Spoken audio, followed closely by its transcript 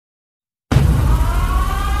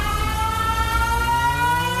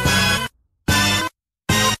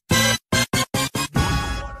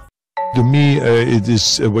To me, it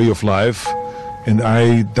is a way of life, and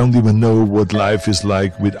I don't even know what life is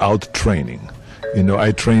like without training. You know,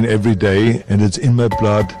 I train every day, and it's in my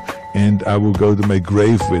blood, and I will go to my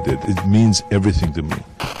grave with it. It means everything to me.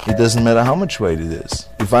 It doesn't matter how much weight it is.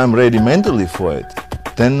 If I'm ready mentally for it,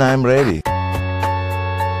 then I'm ready.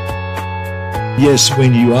 Yes,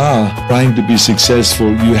 when you are trying to be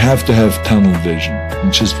successful, you have to have tunnel vision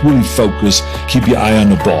and just really focus, keep your eye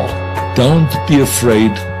on the ball. Don't be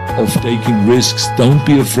afraid of taking risks. Don't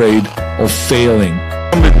be afraid of failing.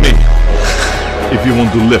 Come with me if you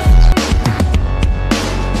want to lift.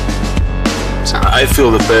 I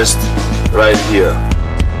feel the best right here.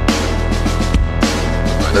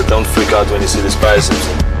 And don't freak out when you see this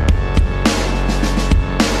biceps.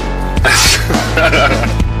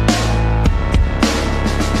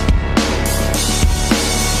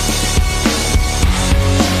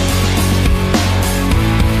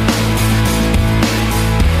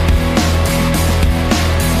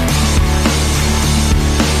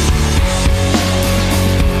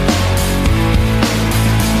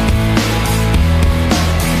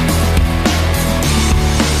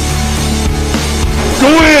 Go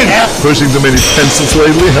in! Yeah. Pushing too many pencils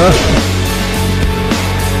lately, huh?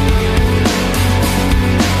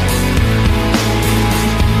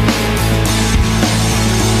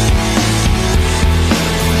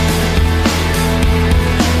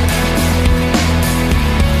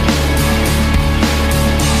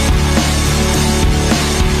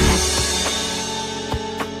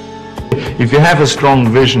 If you have a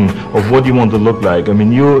strong vision of what you want to look like, I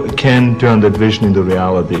mean, you can turn that vision into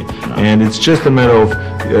reality. And it's just a matter of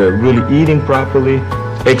really eating properly,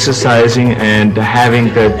 exercising, and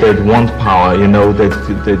having that want power, you know, that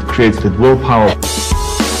creates that willpower.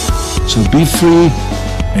 So be free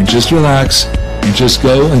and just relax and just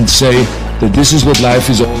go and say that this is what life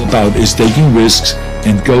is all about, is taking risks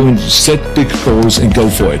and go and set big goals and go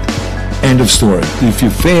for it. End of story. If you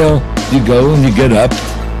fail, you go and you get up,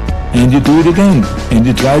 and you do it again, and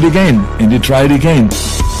you try it again, and you try it again.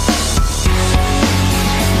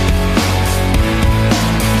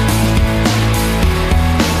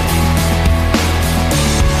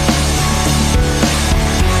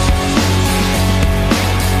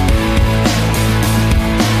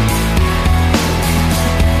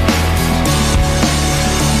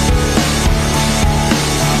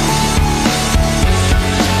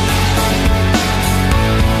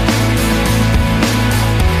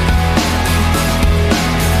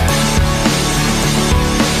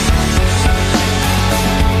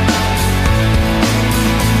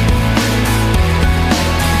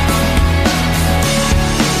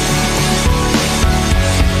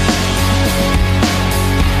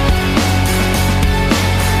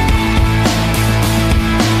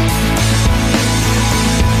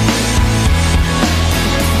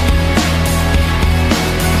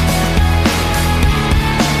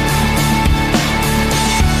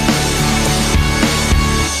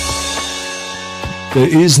 There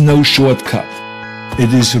is no shortcut.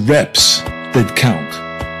 It is reps that count.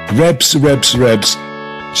 Reps, reps, reps.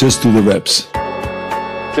 Just do the reps.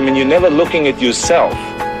 I mean, you're never looking at yourself.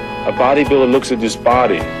 A bodybuilder looks at his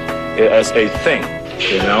body as a thing,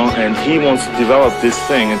 you know, and he wants to develop this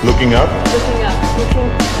thing. Looking up? Looking up.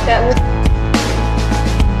 That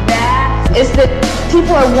is that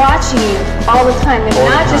people are watching you all the time. They're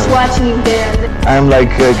not just watching you there. I'm like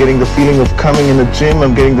getting the feeling of coming in the gym,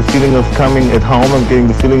 I'm getting the feeling of coming at home, I'm getting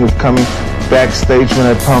the feeling of coming backstage when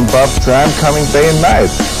I pump up, so I'm coming day and night.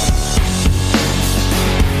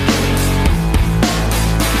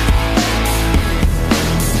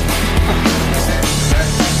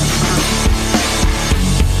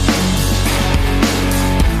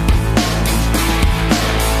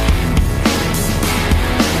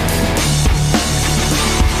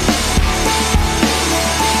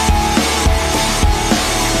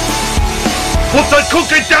 Put that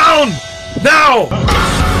cookie down! Now!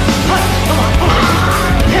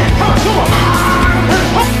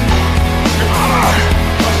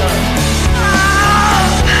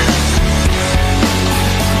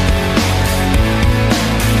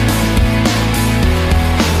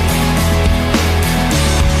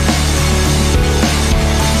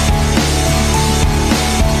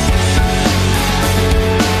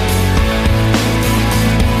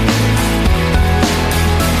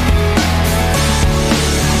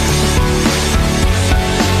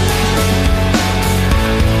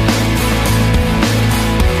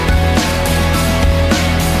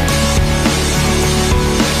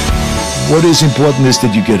 What is important is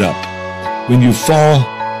that you get up. When you fall,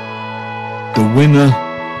 the winner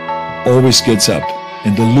always gets up,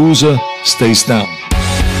 and the loser stays down.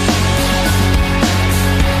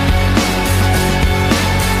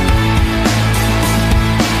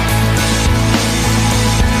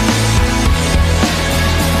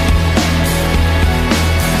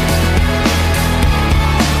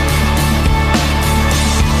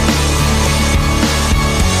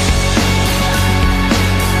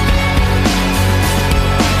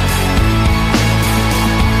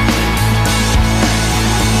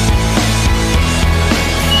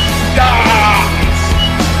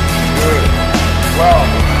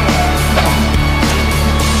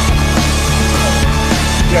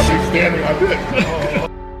 standing like this.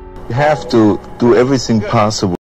 You have to do everything possible